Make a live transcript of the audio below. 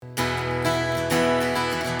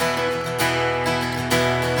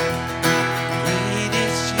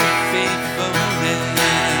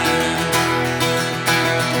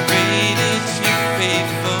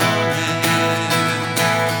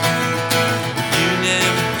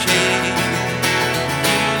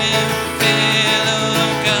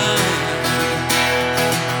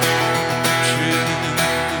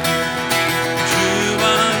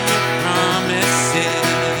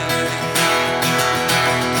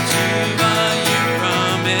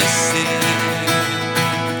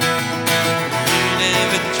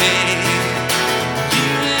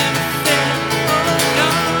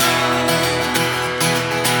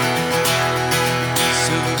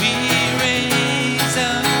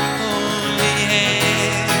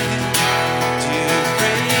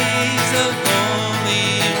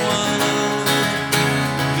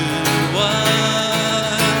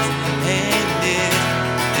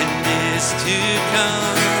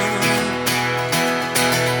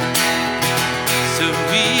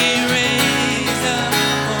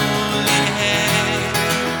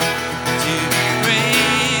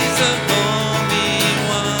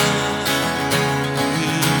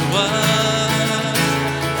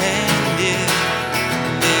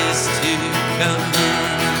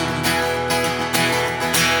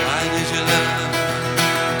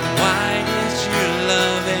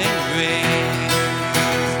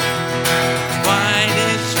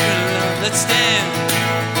would stand.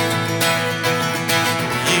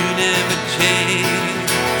 You never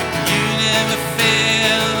change, you never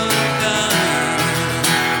fail, God.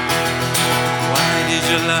 Why did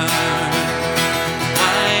you love?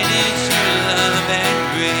 Why did you love and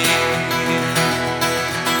grace?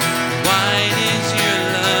 Why did you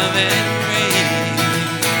love and grace?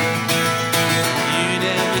 You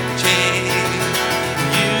never change,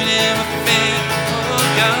 you never fail, oh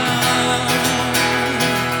God.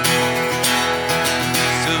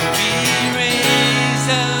 So we raise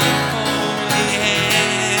a holy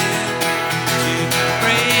hand to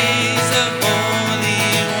praise the Holy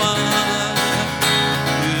One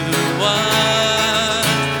who was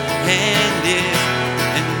and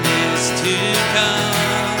is to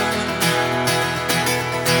come.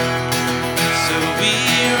 So we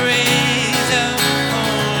raise a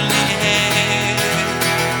holy hand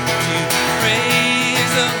to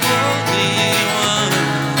praise the Holy One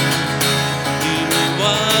who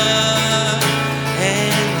was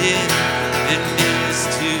and is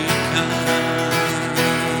to come.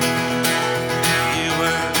 You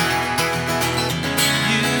were,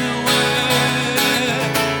 you are,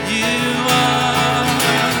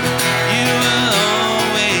 you will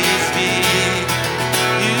always be.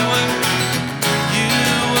 You were, you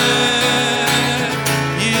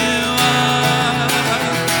are,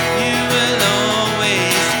 you will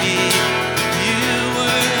always be. You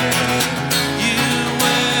were, you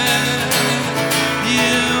are,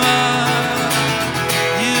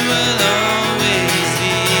 you will always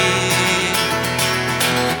be.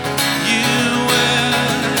 You were,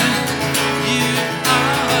 you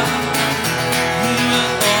are, you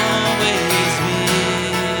will always be.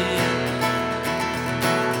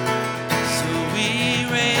 So we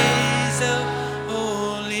raise a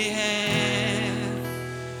holy hand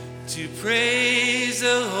to praise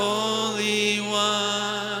the Holy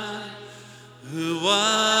One who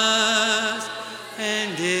was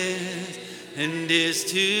and is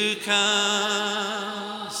to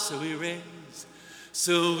come.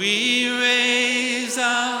 So we raise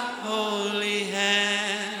our holy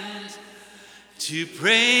hands to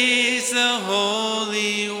praise the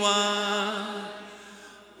Holy One